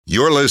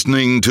You're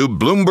listening to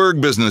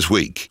Bloomberg Business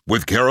Week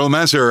with Carol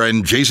Massar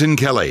and Jason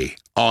Kelly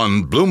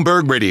on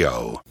Bloomberg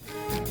Radio.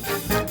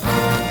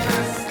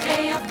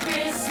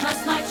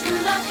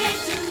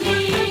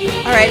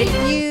 All right,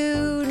 if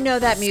you know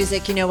that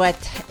music, you know what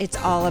it's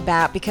all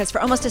about, because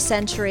for almost a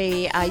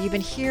century, you've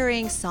been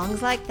hearing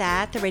songs like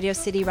that, the Radio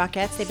City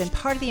Rockettes. They've been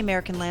part of the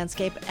American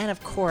landscape and,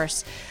 of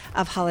course,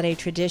 of holiday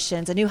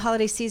traditions. A new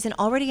holiday season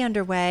already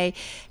underway.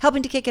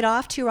 Helping to kick it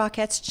off, two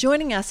Rockettes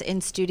joining us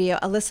in studio,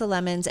 Alyssa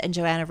Lemons and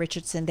Joanna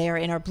Richardson. They are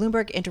in our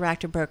Bloomberg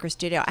Interactive Broker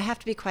studio. I have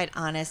to be quite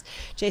honest.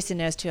 Jason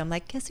knows too. I'm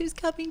like, guess who's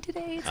coming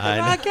today? It's the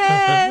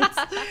Rockettes.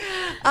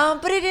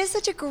 But it is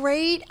such a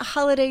great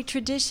holiday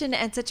tradition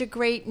and such a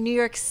great New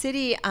York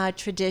City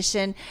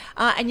tradition.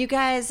 And you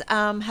guys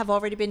have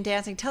already been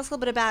dancing. Tell us a little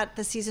bit about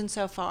the season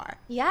so far.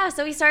 Yeah,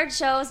 so we started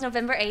shows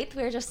November 8th.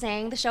 We were just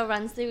saying the show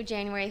runs through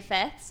January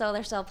 5th. So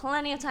there's still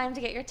plenty of time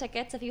to get your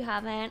tickets if you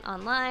haven't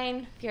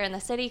online. If you're in the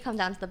city, come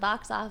down to the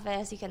box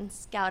office. You can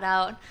scout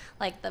out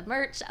like the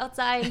merch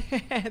outside.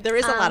 There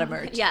is a lot of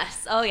merch.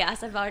 Yes. Oh,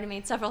 yes. I've already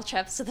made several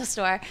trips to the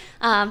store.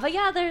 But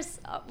yeah,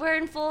 we're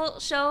in full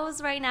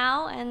shows right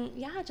now, and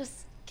yeah,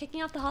 just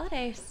kicking off the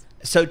holidays.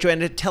 So,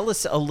 Joanna, tell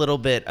us a little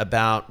bit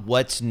about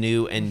what's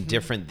new and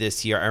different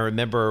this year. I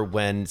remember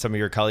when some of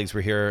your colleagues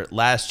were here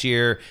last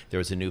year, there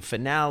was a new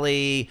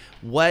finale.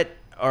 What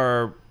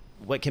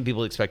can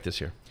people expect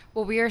this year?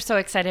 Well, we are so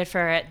excited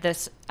for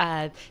this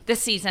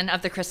season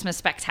of the Christmas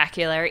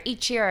Spectacular.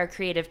 Each year, our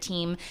creative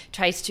team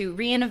tries to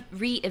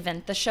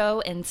reinvent the show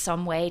in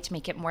some way to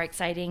make it more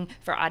exciting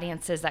for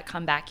audiences that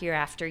come back year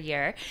after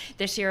year.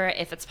 This year,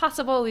 if it's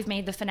possible, we've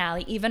made the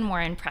finale even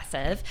more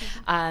impressive.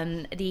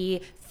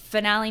 The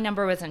finale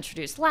number was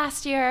introduced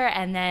last year,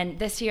 and then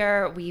this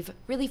year we've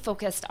really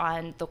focused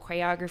on the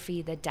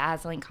choreography, the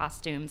dazzling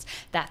costumes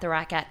that the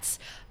Rockettes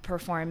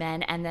perform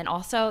in, and then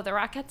also the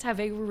Rockettes have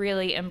a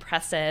really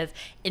impressive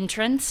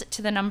entrance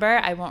to the number.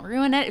 I won't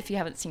ruin it if you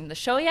haven't seen the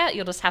show yet.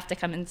 You'll just have to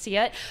come and see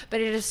it,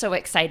 but it is so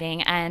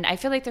exciting, and I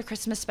feel like the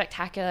Christmas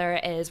Spectacular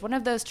is one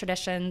of those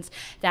traditions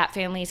that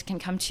families can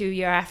come to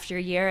year after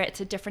year. It's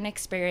a different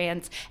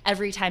experience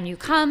every time you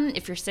come.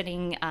 If you're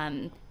sitting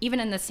even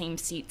in the same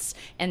seats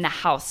in the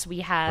house,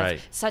 we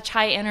have such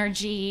high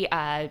energy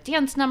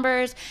dance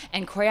numbers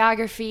and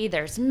choreography.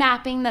 There's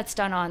mapping that's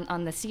done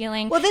on the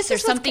ceiling. Well,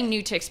 there's something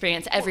new to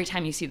experience every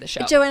time you see the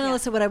show. Joanna,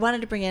 Alyssa, what I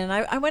wanted to bring in, and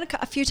I went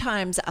a few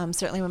times,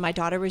 certainly when my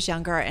daughter was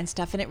younger and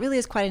stuff, and it really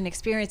is quite an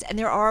experience.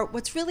 And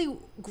what's really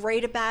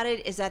great about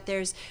it is that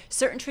there's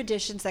certain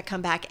traditions that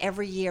come back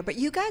every year, but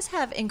you guys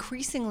have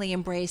increasingly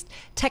embraced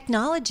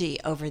technology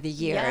over the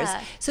years.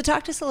 Yeah. So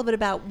talk to us a little bit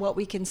about what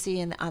we can see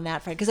on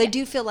that front, because I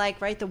do feel like,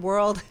 the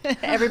world,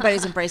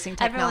 everybody's embracing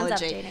technology.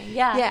 Everyone's updating.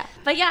 Yeah.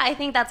 But yeah, I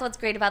think that's what's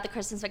great about the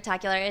Christmas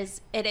Spectacular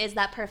is it is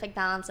that perfect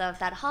balance of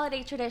that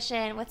holiday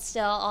tradition with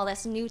still all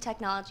this new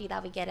technology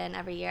that we get in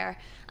every year.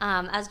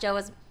 As Joe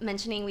was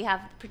mentioning, we have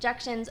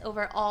projections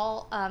over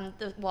all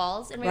the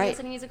walls in Radio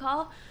City Music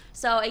Hall.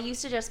 So it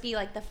used to just be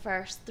like the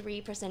first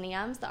 3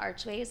 prosceniums, the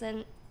archways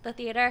in the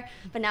theater,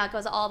 but now it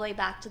goes all the way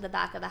back to the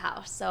back of the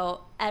house.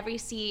 So every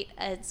seat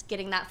is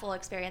getting that full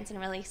experience and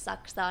really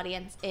sucks the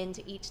audience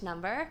into each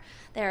number.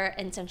 They're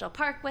in Central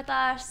Park with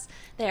us.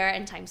 They're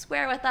in Times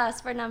Square with us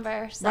for a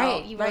number.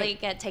 So you really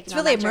get taken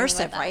on that journey with us.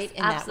 It's really immersive, right?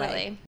 In Absolutely.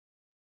 That way.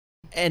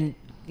 And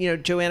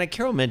Joanna,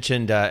 Carol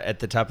mentioned at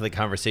the top of the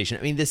conversation,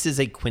 I mean, this is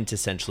a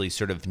quintessentially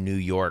sort of New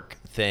York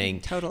thing.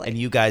 Totally. And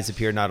you guys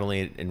appear not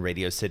only in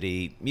Radio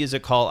City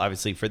Music Hall,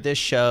 obviously for this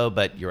show,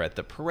 but you're at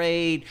the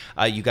parade.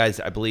 You guys,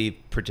 I believe,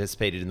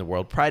 participated in the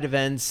World Pride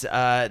events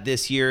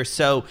this year.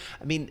 So,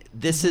 I mean,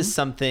 this is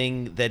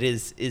something that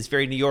is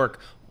very New York.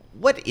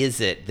 What is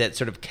it that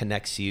sort of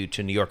connects you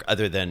to New York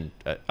other than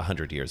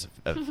 100 years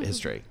of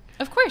history?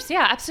 Of course,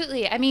 yeah,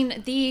 absolutely. I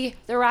mean, the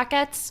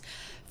Rockettes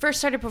first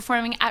started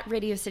performing at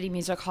Radio City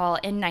Music Hall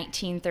in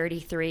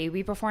 1933.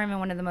 We perform in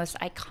one of the most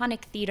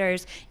iconic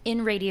theaters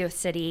in Radio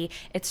City.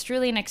 It's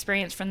truly an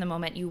experience from the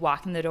moment you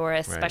walk in the door,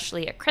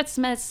 especially at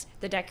Christmas.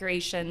 The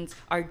decorations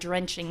are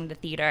drenching the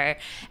theater.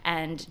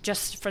 And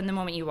just from the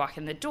moment you walk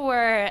in the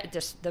door,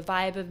 just the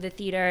vibe of the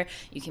theater,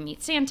 you can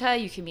meet Santa,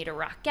 you can meet a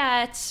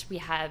Rockette. We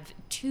have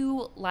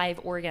 2 live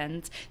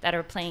organs that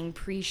are playing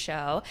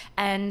pre-show.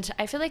 And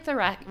I feel like the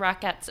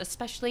Rockettes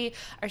especially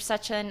are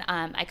such an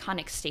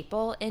iconic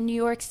staple in New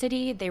York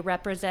City. They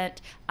represent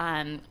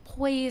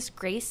poise,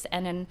 grace,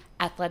 and an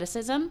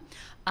athleticism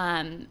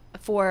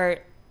for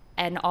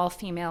an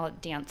all-female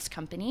dance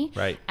company.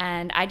 Right.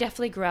 And I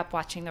definitely grew up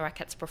watching the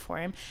Rockettes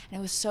perform, and I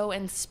was so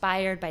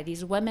inspired by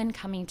these women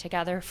coming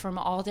together from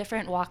all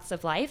different walks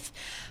of life.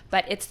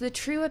 But it's the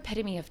true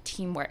epitome of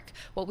teamwork.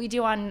 What we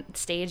do on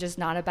stage is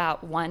not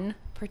about one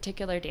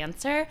particular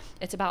dancer.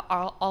 It's about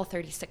all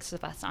 36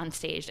 of us on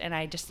stage, and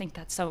I just think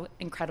that's so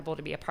incredible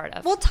to be a part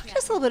of. Well, talk to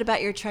us a little bit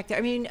about your trek there.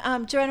 I mean,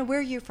 Joanna, where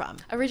are you from?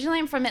 Originally,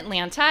 I'm from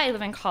Atlanta. I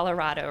live in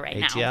Colorado right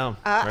now. ATL.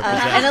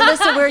 And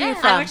Alyssa, where are you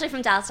from? I'm actually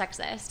from Dallas,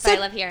 Texas, but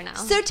I live here now.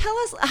 So tell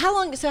us, how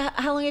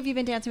long have you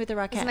been dancing with the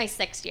Rockettes? This is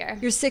my 6th year.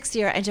 Your 6th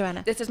year, and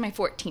Joanna? This is my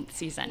 14th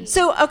season.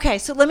 So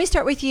let me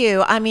start with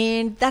you. I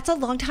mean, that's a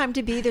long time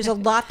to be. There's a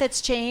lot that's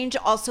changed.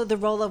 Also, the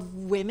role of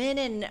women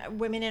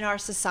in our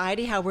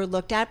society, how we're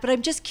looked at. But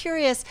I'm just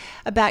curious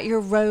about your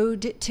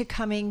road to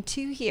coming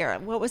to here.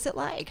 What was it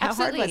like? How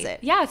hard was it?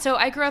 Yeah, so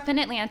I grew up in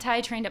Atlanta.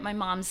 I trained at my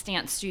mom's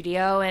dance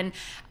studio, and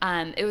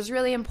it was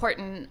really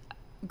important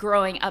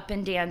growing up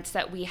in dance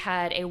that we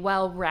had a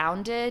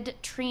well-rounded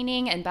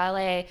training in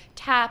ballet,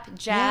 tap,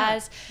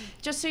 jazz,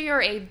 just so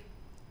you're a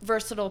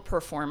versatile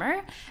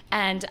performer.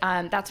 And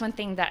that's one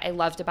thing that I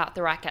loved about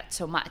the Rockettes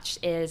so much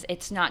is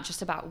it's not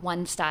just about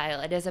one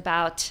style. It is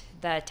about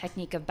the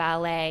technique of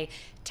ballet,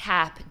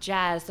 tap,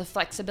 jazz, the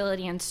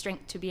flexibility and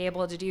strength to be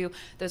able to do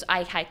those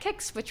high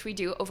kicks, which we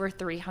do over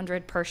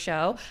 300 per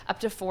show, up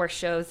to 4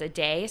 shows a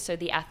day. So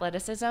the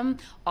athleticism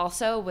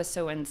also was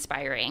so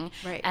inspiring.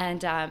 Right.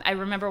 And I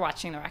remember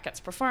watching the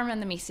Rockettes perform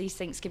in the Macy's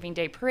Thanksgiving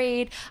Day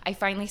Parade. I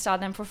finally saw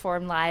them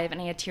perform live, and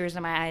I had tears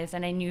in my eyes,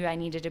 and I knew I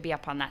needed to be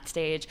up on that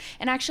stage.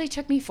 And it actually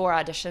took me 4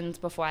 auditions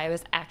before I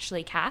was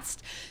actually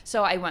cast.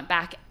 So I went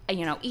back,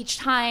 each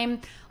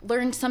time,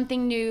 learned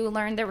something new,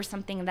 learned there was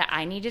something that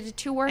I needed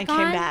to work on. And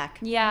came back.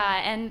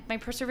 Yeah, and my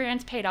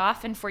perseverance paid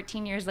off, and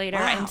 14 years later,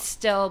 Wow. I'm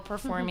still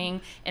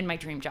performing in my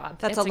dream job.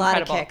 That's It's a lot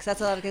incredible. of kicks.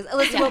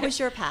 Alyssa, what was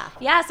your path?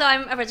 Yeah, so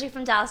I'm originally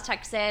from Dallas,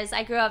 Texas.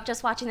 I grew up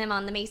just watching them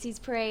on the Macy's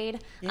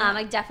Parade. Yeah.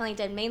 I definitely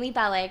did mainly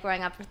ballet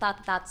growing up. I thought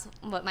that that's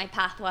what my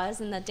path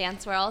was in the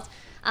dance world.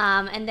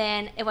 And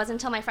then it wasn't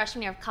until my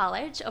freshman year of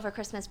college, over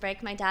Christmas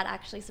break, my dad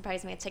actually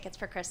surprised me with tickets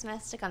for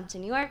Christmas to come to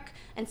New York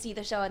and see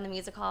the show in the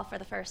music hall for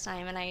the first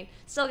time. And I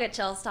still get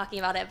chills talking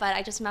about it, but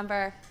I just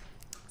remember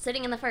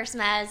sitting in the first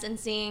mezz and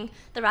seeing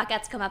the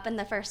Rockettes come up in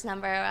the first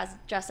number as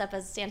dressed up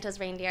as Santa's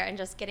reindeer and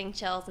just getting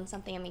chills, and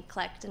something in me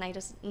clicked, and I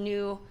just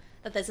knew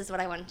that this is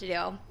what I wanted to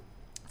do.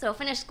 So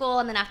finished school,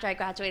 and then after I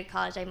graduated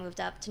college, I moved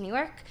up to New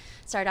York,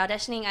 started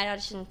auditioning. I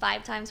auditioned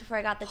 5 times before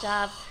I got the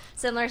job.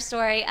 Similar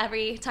story,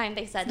 every time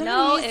they said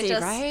no, easy, it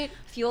just right?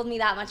 fueled me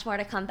that much more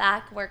to come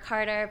back, work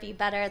harder, be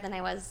better than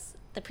I was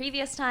the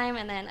previous time,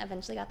 and then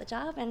eventually got the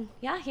job. And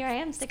yeah, here I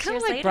am 6 Kind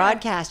years of like later.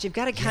 broadcast. You've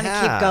got to kind of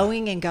Yeah. keep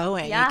going and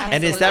going. Yeah. You can't-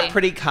 And is that Absolutely.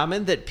 pretty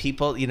common that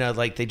people,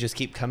 they just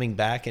keep coming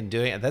back and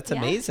doing it? That's Yeah.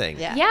 amazing.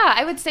 Yeah. Yeah,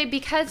 I would say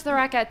because the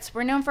Rockettes,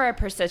 we're known for our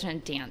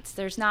precision dance.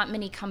 There's not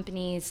many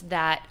companies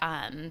that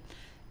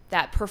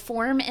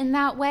perform in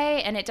that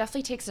way, and it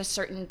definitely takes a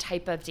certain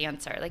type of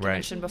dancer. Like I Right.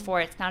 mentioned before,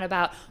 it's not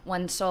about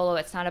one solo,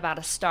 it's not about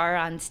a star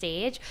on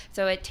stage.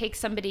 So it takes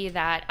somebody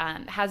that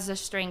has the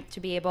strength to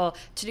be able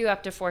to do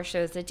up to 4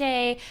 shows a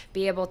day,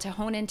 be able to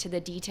hone into the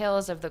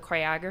details of the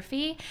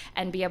choreography,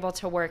 and be able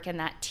to work in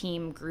that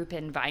team group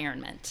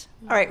environment.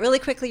 All right, really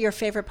quickly, your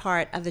favorite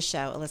part of the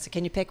show, Alyssa.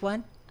 Can you pick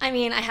one? I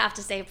mean, I have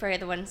to say Parade of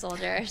the Wooden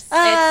Soldiers. It's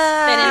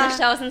Ah. been in the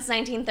show since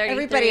 1933.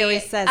 Everybody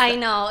always says I that.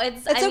 know.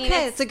 It's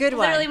okay. It's a good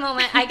one. Literally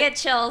moment. I get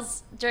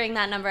chills during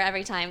that number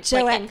every time,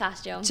 like in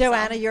costume.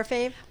 Joanna, so. your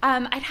fave?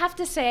 I'd have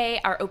to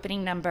say our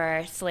opening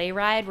number, Sleigh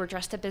Ride. We're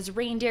dressed up as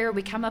reindeer.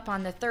 We come up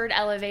on the 3rd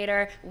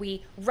elevator.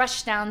 We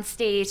rush down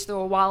stage through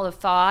a wall of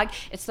fog.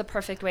 It's the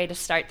perfect way to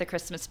start the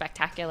Christmas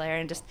Spectacular,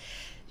 and just,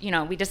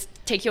 we just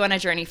take you on a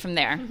journey from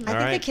there. I think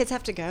right. the kids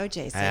have to go,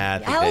 Jason. I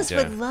think Alice they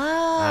do. would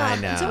love.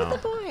 I know. And so would the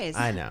boys.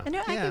 I know. I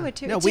know. Yeah. I would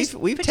too. No, It's we've just-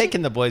 we've but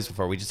taken the boys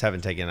before. We just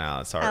haven't taken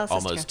Alice, our Alice is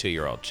almost true.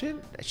 2-year-old.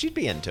 She'd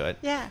be into it.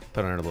 Yeah.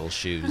 Put on her little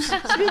shoes.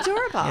 She'd be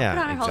adorable. Yeah.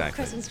 Put on our whole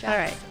exactly. Christmas dress. All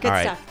right. Good All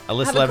right. stuff.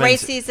 Alyssa Have a Levens, great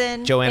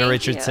season. Joanna Thank you.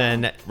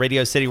 Richardson,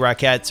 Radio City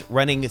Rockettes,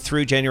 running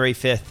through January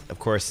 5th, of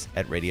course,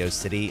 at Radio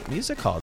City Music Hall.